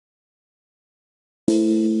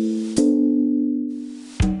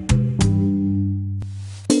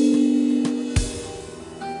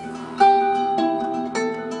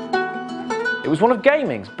was one of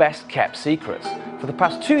gaming's best-kept secrets. For the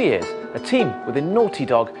past 2 years, a team within Naughty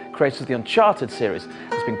Dog, creators of the Uncharted series,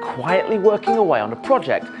 has been quietly working away on a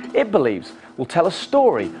project it believes will tell a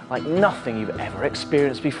story like nothing you've ever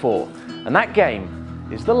experienced before. And that game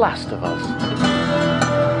is The Last of Us.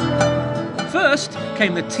 First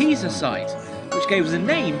came the teaser site, which gave us a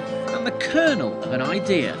name and the kernel of an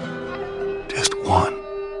idea. Just one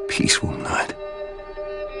peaceful night.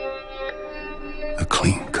 A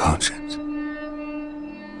clean conscience.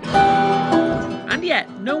 And yet,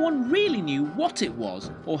 no one really knew what it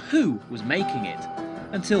was or who was making it,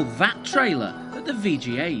 until that trailer at the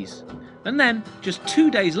VGAs. And then, just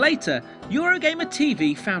 2 days later, Eurogamer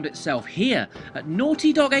TV found itself here at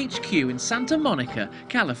Naughty Dog HQ in Santa Monica,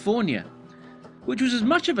 California. Which was as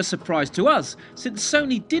much of a surprise to us, since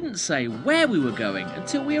Sony didn't say where we were going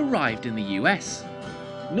until we arrived in the US.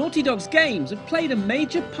 Naughty Dog's games have played a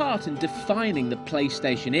major part in defining the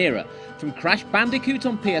PlayStation era, from Crash Bandicoot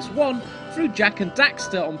on PS1 through Jak and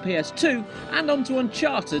Daxter on PS2 and onto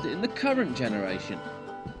Uncharted in the current generation.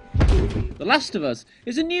 The Last of Us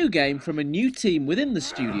is a new game from a new team within the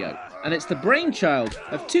studio, and it's the brainchild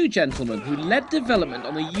of two gentlemen who led development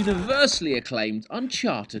on the universally acclaimed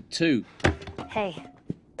Uncharted 2. Hey.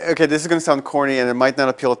 Okay, this is going to sound corny and it might not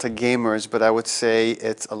appeal to gamers, but I would say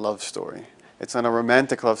it's a love story. It's not a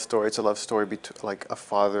romantic love story, it's a love story like a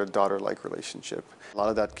father-daughter-like relationship. A lot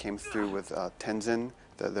of that came through with Tenzin,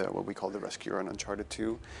 what we call the rescuer on Uncharted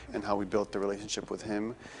 2, and how we built the relationship with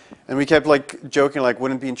him. And we kept joking,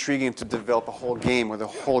 wouldn't it be intriguing to develop a whole game where the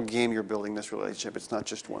whole game you're building this relationship, it's not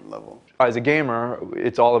just one level. As a gamer,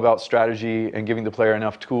 it's all about strategy and giving the player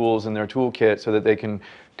enough tools in their toolkit so that they can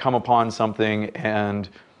come upon something and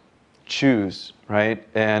choose, right?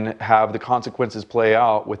 And have the consequences play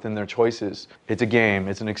out within their choices. It's a game,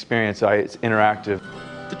 it's an experience, it's interactive.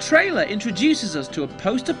 The trailer introduces us to a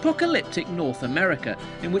post-apocalyptic North America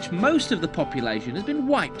in which most of the population has been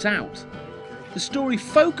wiped out. The story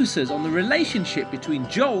focuses on the relationship between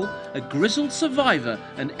Joel, a grizzled survivor,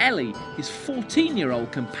 and Ellie, his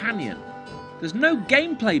 14-year-old companion. There's no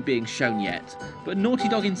gameplay being shown yet, but Naughty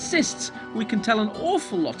Dog insists we can tell an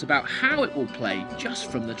awful lot about how it will play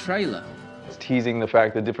just from the trailer. It's teasing the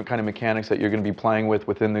fact that different kind of mechanics that you're going to be playing with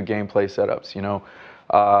within the gameplay setups,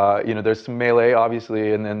 there's some melee,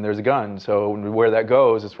 obviously, and then there's a gun. So where that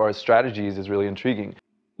goes, as far as strategies, is really intriguing.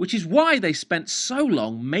 Which is why they spent so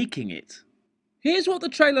long making it. Here's what the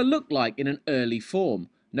trailer looked like in an early form.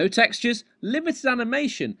 No textures, limited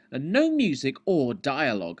animation, and no music or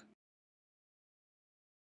dialogue.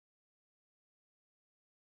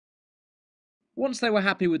 Once they were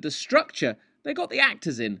happy with the structure, they got the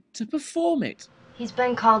actors in to perform it. He's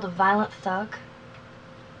been called a violent thug,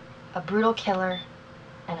 a brutal killer,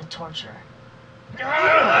 and a torturer.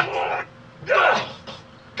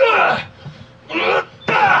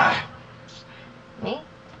 Me?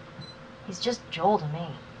 He's just Joel to me.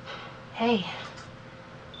 Hey.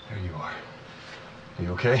 There you are. Are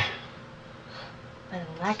you okay? Better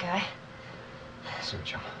than that guy.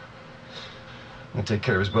 Search him. I'm gonna take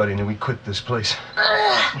care of his buddy and then we quit this place.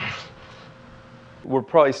 We're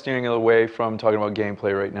probably steering it away from talking about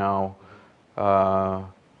gameplay right now.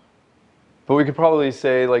 But we could probably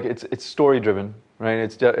say it's story-driven, right?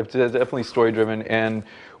 It's definitely story-driven, and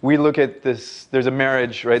we look at this. There's a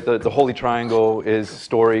marriage, right? The holy triangle is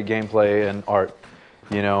story, gameplay, and art,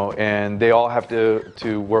 and they all have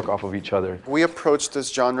to work off of each other. We approached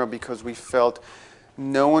this genre because we felt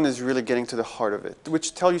no one is really getting to the heart of it,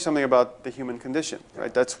 which tells you something about the human condition,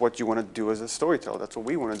 right? That's what you want to do as a storyteller. That's what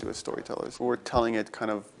we want to do as storytellers. We're telling it kind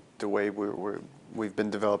of the way we've been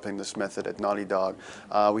developing this method at Naughty Dog.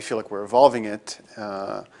 We feel like we're evolving it,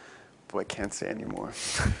 but I can't say anymore.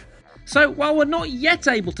 So while we're not yet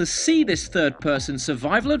able to see this third-person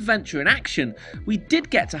survival adventure in action, we did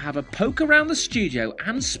get to have a poke around the studio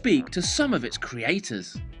and speak to some of its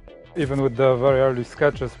creators. Even with the very early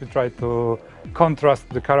sketches, we tried to contrast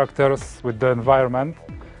the characters with the environment,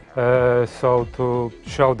 so to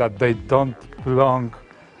show that they don't belong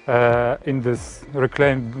in this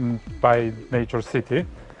reclaimed by nature city.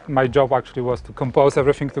 My job actually was to compose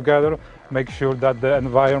everything together, make sure that the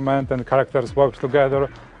environment and characters work together,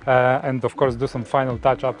 and of course do some final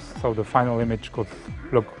touch-ups so the final image could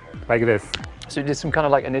look like this. So we did some kind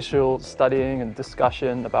of initial studying and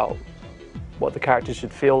discussion about what the characters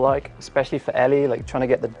should feel like, especially for Ellie, trying to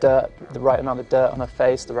get the right amount of dirt on her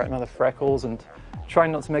face, the right amount of freckles, and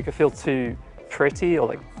trying not to make her feel too pretty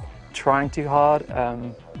or trying too hard.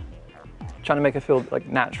 Trying to make her feel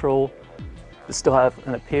natural, but still have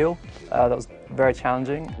an appeal. That was very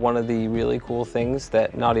challenging. One of the really cool things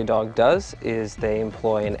that Naughty Dog does is they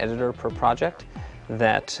employ an editor per project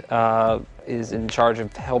that is in charge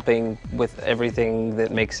of helping with everything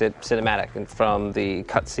that makes it cinematic, and from the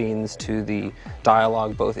cutscenes to the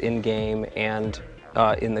dialogue, both in-game and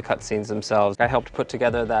in the cutscenes themselves. I helped put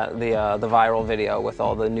together the viral video with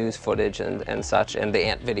all the news footage and such, and the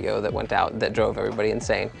ant video that went out that drove everybody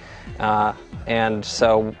insane. And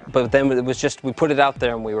so, but then it was just, we put it out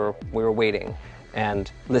there and we were waiting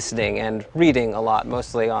and listening and reading a lot,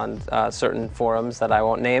 mostly on certain forums that I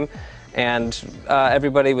won't name. And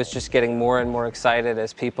everybody was just getting more and more excited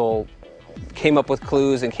as people came up with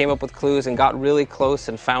clues and got really close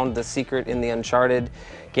and found the secret in the Uncharted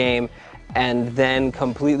game, and then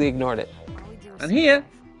completely ignored it. And here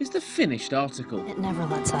is the finished article. It never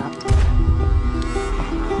lets up.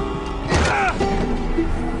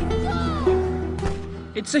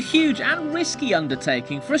 It's a huge and risky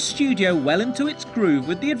undertaking for a studio well into its groove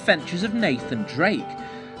with the adventures of Nathan Drake.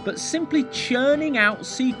 But simply churning out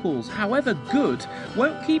sequels, however good,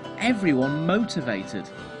 won't keep everyone motivated.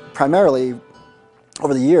 Primarily,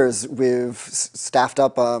 over the years, we've staffed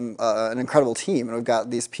up an incredible team, and we've got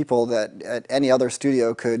these people that at any other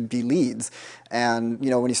studio could be leads. And you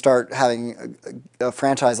know, when you start having a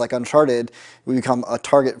franchise like Uncharted, we become a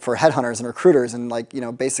target for headhunters and recruiters, and like, you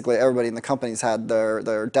know, basically everybody in the company's had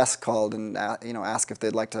their desk called and you know, asked if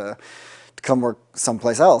they'd like to come work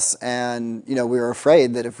someplace else. And you know, we were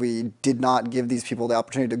afraid that if we did not give these people the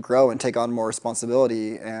opportunity to grow and take on more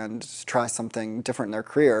responsibility and try something different in their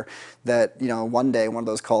career, that, you know, one day one of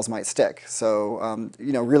those calls might stick. So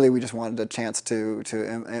you know, really we just wanted a chance to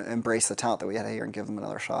embrace the talent that we had here and give them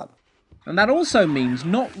another shot. And that also means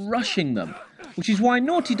not rushing them, which is why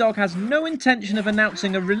Naughty Dog has no intention of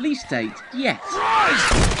announcing a release date yet.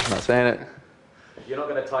 I'm not saying it. You're not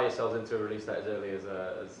going to tie yourselves into a release date as early as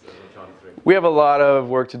Uncharted 3? We have a lot of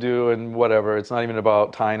work to do and whatever. It's not even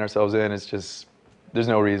about tying ourselves in. It's just, there's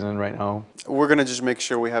no reason right now. We're going to just make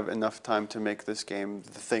sure we have enough time to make this game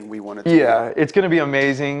the thing we want it to be. Yeah, it's going to be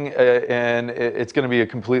amazing, and it's going to be a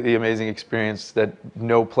completely amazing experience that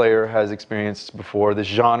no player has experienced before. The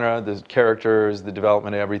genre, the characters, the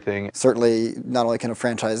development, everything. Certainly, not only can a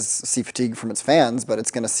franchise see fatigue from its fans, but it's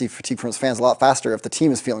going to see fatigue from its fans a lot faster if the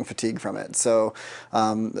team is feeling fatigue from it. So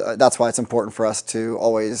that's why it's important for us to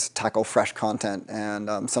always tackle fresh content,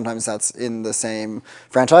 and sometimes that's in the same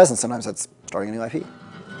franchise, and sometimes that's starting a new IP.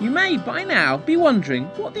 You may, by now, be wondering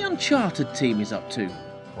what the Uncharted team is up to.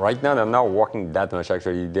 Right now, they're not working that much,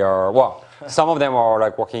 actually. They are, well, some of them are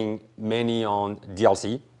like working mainly on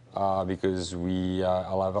DLC, because we have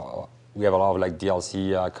a lot of like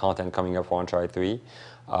DLC content coming up for Uncharted 3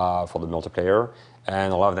 for the multiplayer,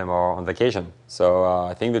 and a lot of them are on vacation. So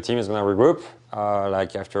I think the team is going to regroup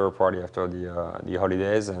like after the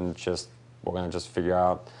holidays, and we're going to just figure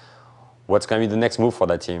out what's going to be the next move for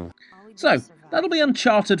that team. So, that'll be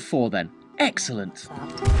Uncharted 4 then. Excellent.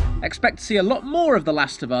 Expect to see a lot more of The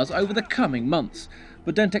Last of Us over the coming months,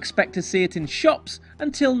 but don't expect to see it in shops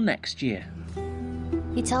until next year.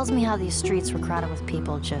 He tells me how these streets were crowded with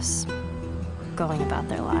people just going about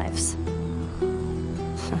their lives.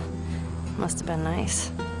 Must have been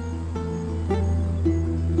nice.